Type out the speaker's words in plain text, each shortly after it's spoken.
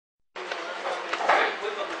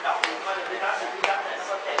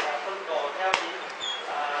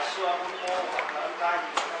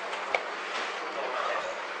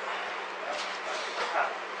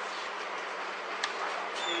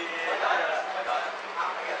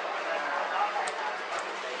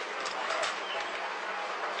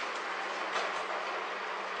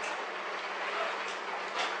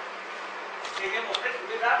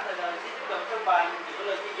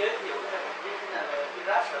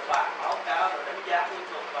các bạn báo cáo và đánh giá liên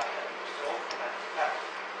tục và một số khác.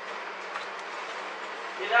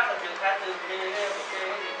 Thì đó là triển khai từ một cái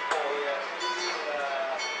hồi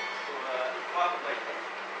từ khoa của mình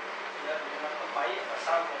thì nó có mấy và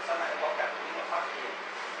sau này có cả những cái phát hiện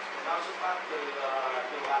nó xuất phát từ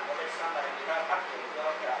điều hành của bên sau này người ta phát triển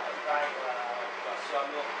cho cả trai và siêu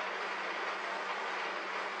âm luôn.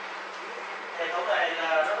 Hệ thống này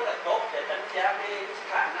là nó rất là tốt để đánh giá cái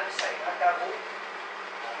khả năng xảy ra ca vũ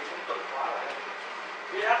thì cũng chuẩn hóa lại.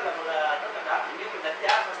 BI-RADS là rất là đáng, nếu mình đánh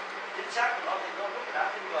giá chính xác của nó thì nó rất là đáng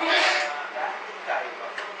tin vào, đáng tin cậy và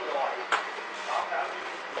phân loại báo cáo những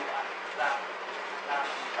điều làm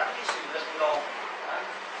tránh cái sự lẫn lộn,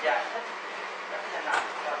 giải thích các hình ảnh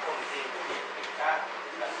và thuận tiện của việc kiểm tra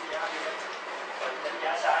đánh giá và đánh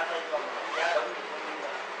giá sai thôi, còn đánh giá đúng thì không như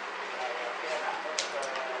là cái hình ảnh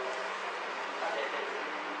đó để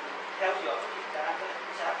theo dõi kiểm tra rất là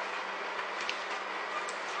chính xác.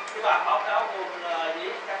 Cái bản báo cáo gồm là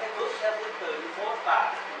các cái bước theo thứ tự mô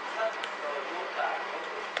tả hình thức, rồi mô tả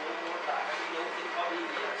các cái dấu tích có ý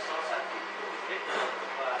nghĩa so sánh kết luận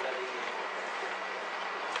và lời đề nghị.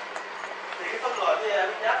 Thì cái phân loại về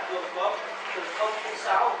đánh giá gồm có từ 0 đến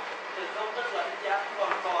 6. Từ 0 tức là đánh giá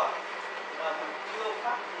hoàn toàn và mình chưa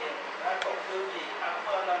phát hiện ra tổn thương gì,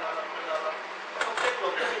 không kết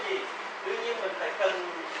luận được cái gì. Đương nhiên mình phải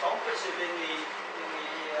cần có một cái sự đề nghị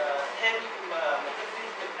thêm một cái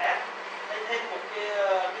phim chụp ép hay thêm một cái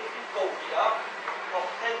phim cụ gì đó, hoặc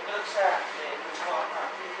thêm đơn sàng để mình hoàn thành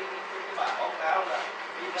cái bản báo cáo là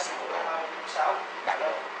đi ra của 6 cả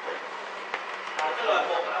đâu. Cái loại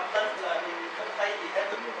một là âm tính là mình không thấy gì hết,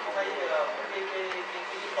 không thấy một cái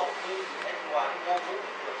tổn thương gì hết ngoài cái mô vú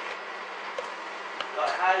được. Loại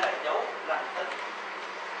 2 là dấu lành tính,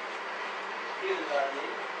 như là gì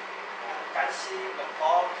canxi và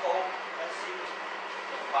thô canxi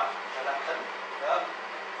động vật là lành tính đó.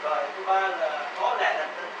 Rồi thứ 3 là có lẽ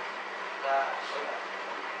lành tính là số lành.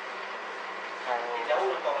 Cái dấu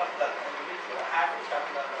nó còn lắm lần mình biết là 2%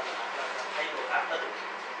 là thay đổi ác tính,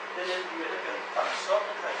 cho nên người ta cần tầm soát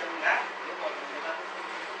cái thời gian ngắn. Nếu mà người ta không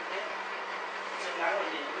biết thời gian ngắn là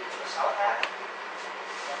gì, biết 6 tháng.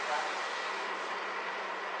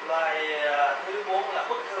 Loại thứ 4 là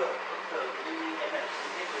bất thường như cái này sẽ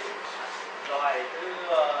biết được. Loại thứ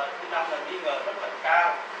 5 là nghi ngờ rất là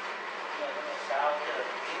cao, cho nên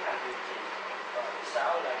tiến hành điều trị. Và thứ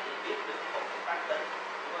 6 là chỉ biết được một cái tác tính,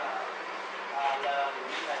 đúng là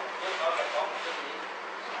như này trước đó là có một cái gì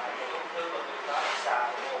một ung thư mà người ta xà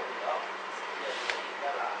bộ gì đó, giờ thì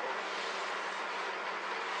ra lại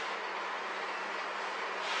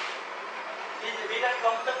BI-RADS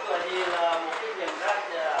không tức là gì, là một cái nhận ra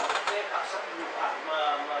một cái khảo sát vụ ảnh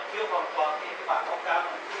mà chưa hoàn toàn cái bản báo cáo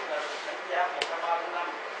mình biết là đánh giá 1/3/5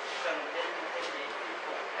 cần thêm gì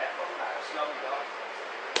phụ ép không lại siêu gì đó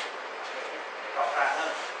rõ ràng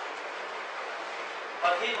hơn.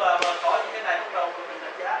 Và khi mà có những cái này bắt đầu mình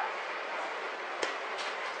đánh giá.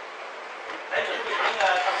 Đấy, mình biết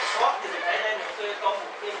tầm soát thì mình thấy đây có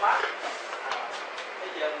một cái mát. Bây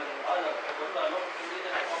giờ mình nói là đúng là nó như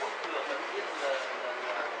thế này có bất thường, mình biết là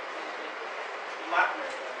cái mát này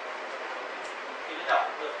khi nó đọc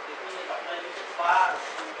được thì khi đọc đây cái 3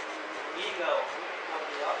 nghi ngờ một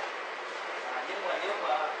gì đó. Nhưng mà nếu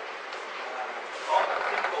mà có một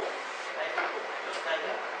phim cụ, đây phim cụ trước đây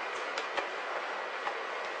là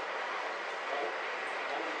 4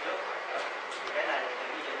 năm trước, cái này thì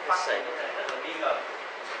bây giờ phát hiện cái này rất là nghi ngờ.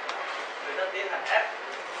 Người ta tiến hành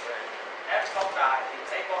ép phóng đại thì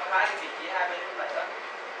thấy có 2 cái vị trí hai bên như vậy đó.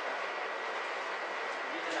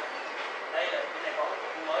 Như thế này, đây là cái này có cái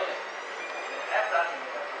cục mới này, ép ra thì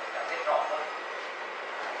người ta cảm thấy rõ hơn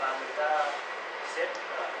và người ta xếp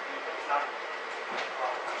đi cấp 5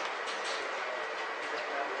 hoặc cấp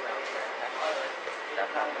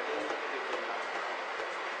 5 là cái điều chỉnh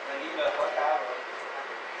là nghi ngờ quá cao rồi.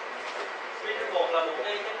 Vì thứ 1 là một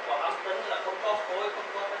cái kết quả âm tính là không có khối, không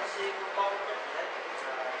có canxi, không có chất gì hết,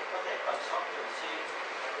 có thể tầm soát thường xuyên,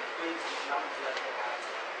 thường xuyên 5 lần chẳng hạn,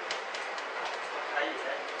 không thấy gì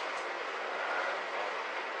hết.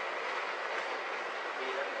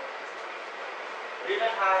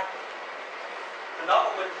 BI-RADS 2 nó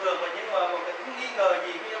cũng bình thường mà, nhưng mà mình cũng nghi ngờ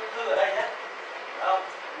gì cái ung thư ở đây nhé, không?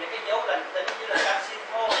 Những cái dấu lành tính như là canxi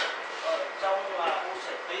thô ở trong u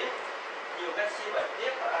sợi tuyến, nhiều canxi bạch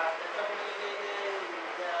tiết và trong cái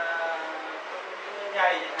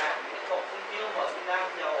nhầy chẳng hạn, những cái cục tiêu mở nang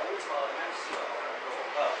dầu, mở nang sữa,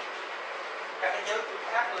 đổ hợp. Các cái dấu hiệu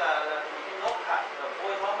khác là những cái nốt hạt rồi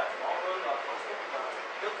vôi hóa mạch máu rơi vào cấu trúc mà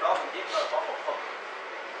trước đó mình biết là có một phần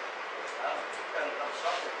cần tầm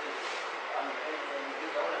soát được thì những cái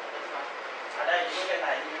dấu lành tính mà ở đây những cái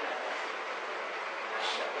này như thế này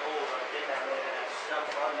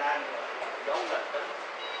nang dấu lệnh tính.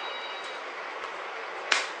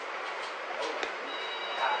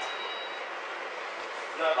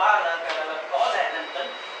 Rồi ba là có lẽ lệnh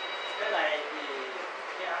tính. Cái này thì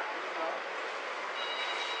cái áp nó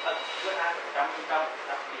với 2%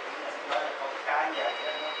 đặc biệt là nói là có cái nhà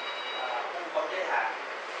nó không có giới hạn,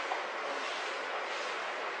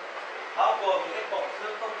 bao gồm những cái tổn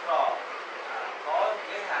thương không rõ có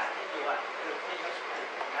giới hạn, ví dụ từ khi nó xuất hiện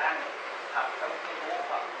nang hoặc trong cái bộ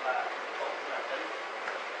phận là tổn thương lành tính.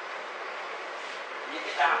 Những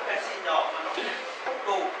cái đám canxi nhỏ mà nó không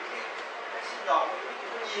đủ, cái canxi nhỏ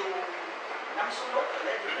nó nhiều 5 số nốt trở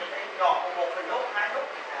lên thì nó nhỏ một phần nốt, 2 nốt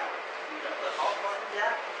thì rất là khó có đánh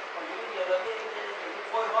giá. Còn những điều là cái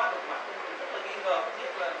phôi hóa được mặt mình rất là nghi ngờ không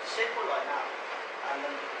biết là xếp có loại nào.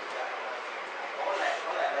 Mình có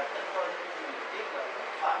lẽ là tính thôi, mình biết là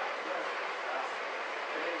phải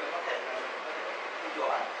cho nên mình có thể theo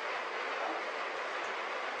dõi.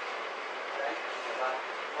 Đấy,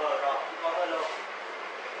 mở rõ cũng có hơi lâu,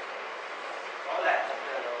 có lẽ không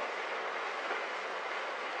chờ lâu.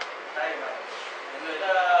 Đây mà người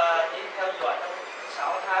ta chỉ theo dõi trong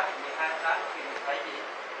 6 tháng, 12 tháng thì mình thấy gì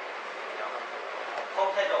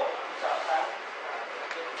không thay đổi 6 tháng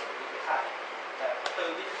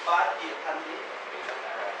từ BS-3 chuyển thành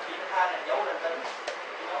BS-2 là dấu lệnh tính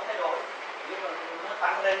thì nó thay đổi, nhưng mà nó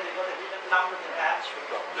tăng lên thì có thể BS-5 chẳng hạn.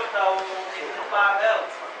 Lúc đầu thì BS-3 phải không?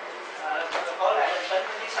 Có lẽ lệnh tính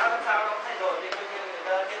nhưng 6 tháng sau nó thay đổi thì coi như người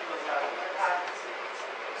ta kết luận là BS-2.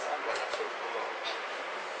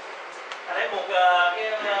 Đấy một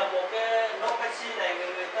cái nốt canxi này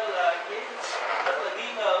người ta là cái rất là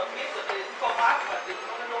nghi ngờ không biết là cái con mát mà thì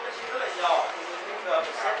có cái nốt canxi rất là nhỏ thì người nghi ngờ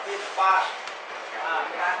mình xét BS-3.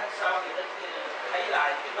 2 tháng sau thì thấy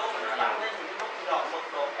lại cái nốt nó tăng lên, những cái nốt nhỏ mật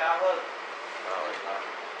độ cao hơn.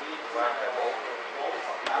 Đi qua cái 4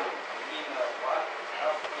 hoặc 5 nghi ngờ quá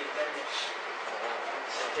nhìn lên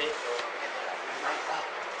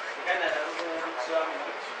cái này là xưa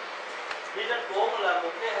đi rất cố là một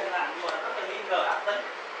cái hình ảnh mà rất là nghi ngờ ác tính.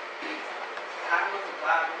 Tháng nó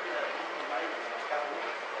 3 cũng là mấy cao 4.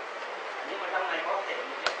 Nhưng mà trong này có thể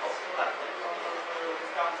những cái tổn thương lành tính nó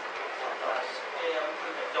trong cái ung thư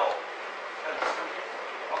đại tràng cần không biết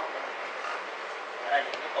có ở đây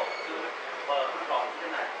những cái tổn thương mờ nó rõ như thế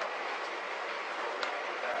này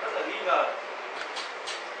rất là nghi ngờ.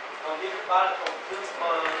 Còn BS-3 là tổn thương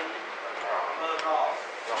mờ rõ,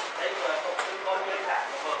 đây là tổn thương có giới hạn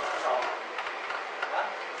và mờ nó rõ. Đó,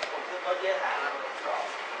 tổn thương có giới hạn và mờ rõ.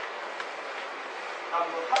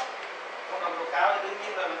 Nồng độ thấp, không nồng độ cao thì đương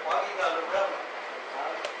nhiên là mình quá nghi ngờ được đâu.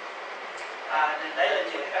 Đây là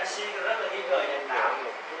những cái canxi rất là nghi ngờ dạng não,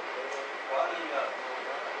 quá nghi ngờ.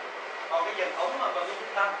 Còn cái dần ống mà vào cái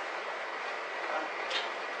chức năng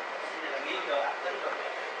này là nghi ngờ ác tính rồi.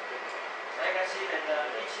 Đây canxi này là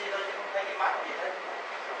canxi thôi chứ không thấy cái mắt gì hết.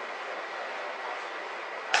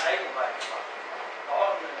 Đây cũng vậy,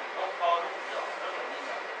 có không có lúc nhỏ rất là nghi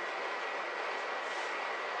ngờ.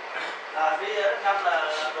 BS-5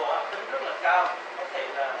 là độ ác tính rất là cao, có thể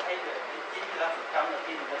là thay đổi đến 95% là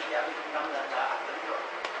khi mình đánh giá BS-5 là ác tính rồi.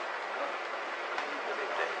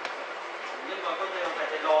 Nhưng mà có như phải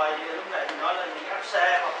thầy lòi lúc này thì nói là những áp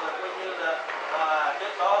xe hoặc là coi như là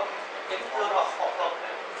trước đó chấn thương hoặc phẫu thuật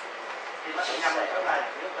thì nó sẽ nhằm vào chỗ này,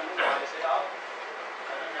 nếu mà nó lòi thì sẽ đó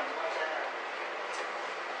nó nhằm vào áp xe này.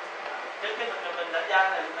 Trước khi mình đánh giá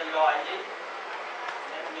này mình lòi gì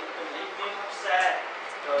những bệnh lý viêm áp xe,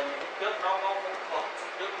 rồi những trước nó có phẫu thuật,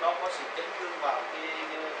 trước nó có sự chấn thương vào cái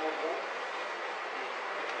mô vú.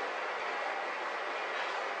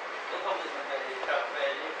 Nếu không thì mình phải trở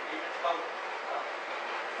về đi không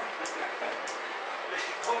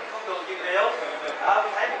không đủ dữ liệu.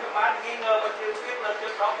 Mình thấy một cái má nghi ngờ mà chưa biết là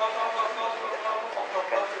trước đó có phẫu thuật không thì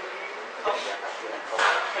không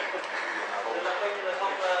là coi như là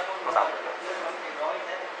không động nhưng mà chỉ nói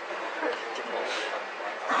thế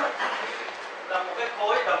là một cái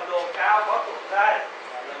khối đậm độ cao có tụ gai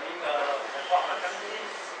là nghi ngờ hoặc là canxi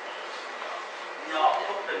nhỏ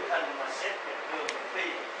không định hình mà xét hiện đường phi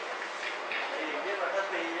thì biết là thất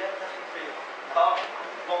phi có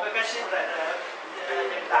một cái canxi này là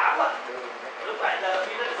dạng đá mà lúc này là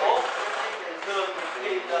khi đất cố đường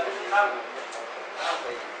thì là cái gì năm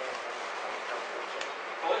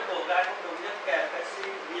khối tụ gai không đủ nhất kèm canxi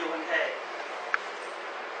nhiều hình thể.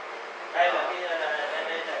 Đây là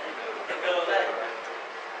cái đường đây,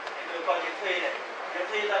 đường còn nhiệt phi này, nhiệt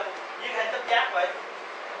phi là viên hình tam giác vậy,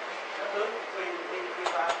 nó hướng phi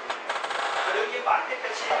vào. Và đương nhiên bản chất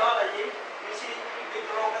canxi đó là gì? Canxi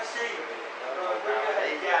micro canxi, rồi cái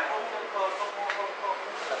hình dạng không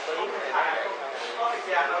có hình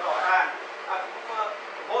dạng nó rõ ràng, cũng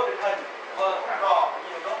vô định hình, không rõ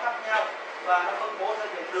nhiều và nó phân bố theo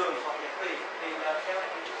dạng đường hoặc dạng thủy thì là theo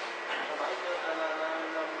mấy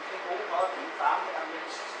cái cú có từ 8 đến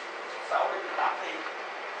 6 đến 8 thì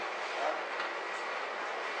đó.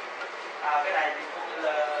 Cái này thì cũng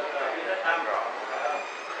là rất năm rồi.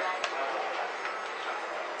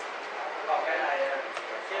 Còn cái này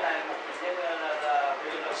một cái là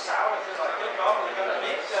vì nó 6 là cái loại trước đó người ta đã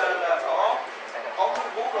biết là có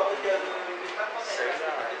vú rồi, bây giờ người ta có thể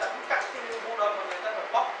người ta cắt cái vú đó mà người ta phải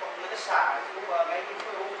bóc hoặc người ta xả cái vú vào ngay cái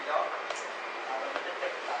vú gì đó, mình sẽ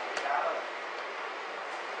check lại cái giá rồi.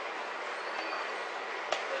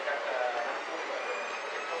 Chắc 5 phút rồi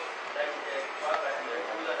kết thúc. Đây qua về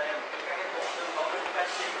bây giờ đây là các cái bộ xương có cái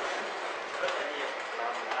canxi rất là nhiều.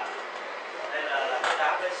 Đây là cái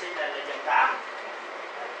đám canxi này là dạng đám,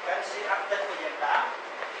 canxi ác tính của dạng đám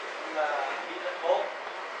là BS4.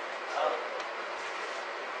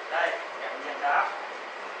 Đây dạng đám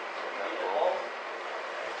BS4.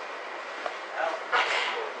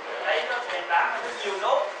 Đây nó dạng đám nó nhiều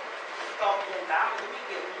đốt, còn dạng đám nó cái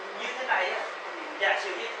kiểu như thế này á, giả sử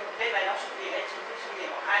như cái này nó xuất hiện hay xuất hiện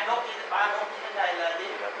 2 nốt như thế, 3 nốt như thế này là gì?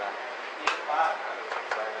 Ba.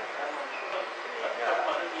 Mà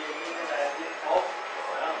nó nhiều như thế này là BS4.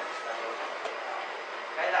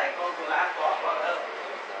 Cái này con vừa ăn có đâu,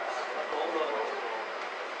 nó tốn luôn.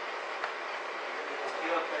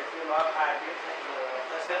 Chưa nói ai biết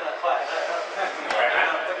rất là khỏe rồi đó.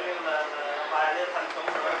 Tất nhiên là bài lên thành công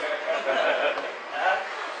rồi. Đó.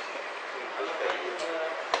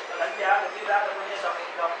 Đánh giá là chứ ra là bây giờ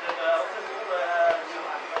đọc được ông sư phụ rồi nhiều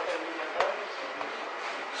ảnh có thể nhìn tới.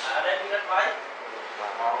 Đây mình rất mấy.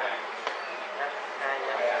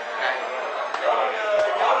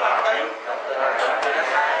 Dấu làm tính.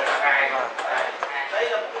 Đây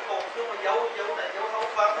là một cái cục chứ mà dấu là dấu thấu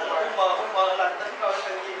phân, tức là UM là tính rồi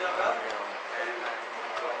cần gì nữa đó.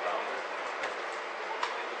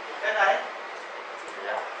 Cái này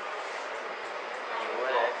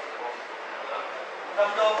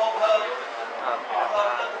đồng đồ một hợp là một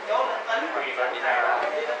dấu là tính.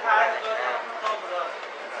 Đi đến 2 thì tôi đã tốt rồi.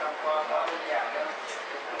 Xong qua đơn giản.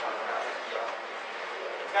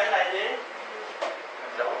 Cái này gì?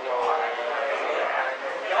 Dấu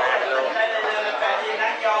là tính, đây là cái gì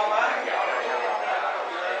đang dầu mà.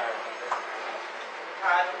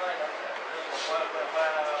 2 thôi đó.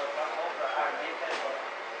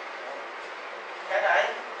 Cái này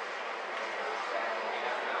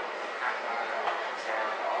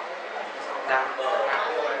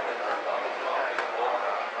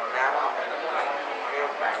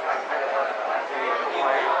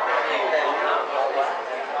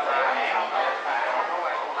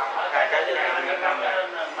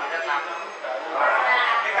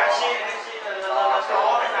cái canxi là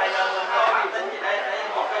số, cái này là có tính gì đây, đấy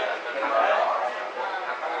một cái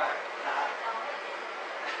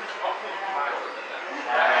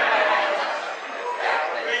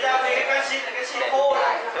vì sao thì cái canxi là canxi khô,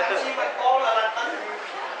 canxi mà khô là lành tính,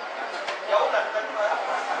 dấu lành tính mà.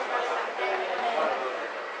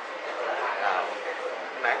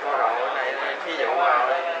 Bạn có rộ này khi dụ vào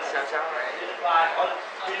sao này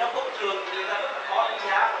thì nó có trường thì nó có đánh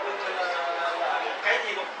giá cái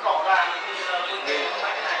gì cũng rõ ràng thì là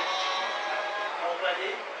cái này. Một là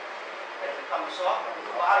gì? Tầm soát,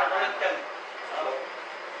 3 là nó lên chân.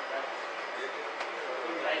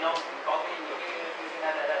 Đây nó có cái gì cái gì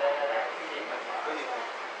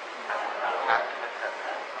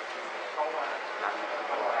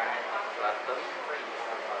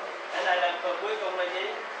cái này là cuối cùng là gì?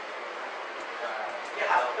 Cái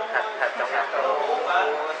hạt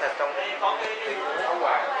trong đây có cái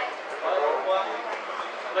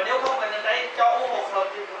và nếu không thì đây cho U1 hợp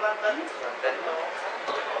thì cũng là tính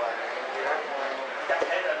chắc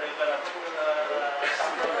thế là được là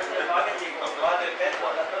xong rồi nói cái gì cũng có được kết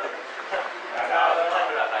quả là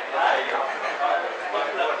bất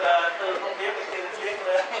lực từ không biết cái chữ biết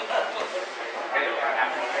nữa cái đường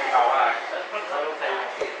ăn cái câu à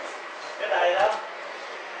cái này đó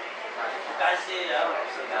canxi đó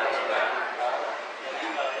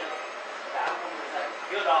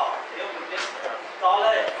chưa đỏ nếu mình đi to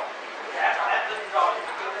lên ép lên rồi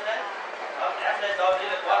thì đấy đó ép lên rồi đi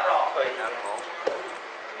là quá rõ cái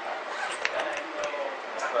này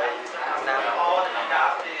nam to thì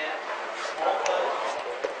đáp thì bốn thôi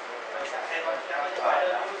em còn sao như vậy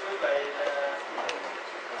đó quý vị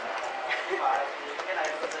cái này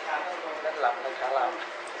mình sẽ ăn rất lập nó khá là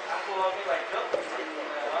ăn thua cái bài trước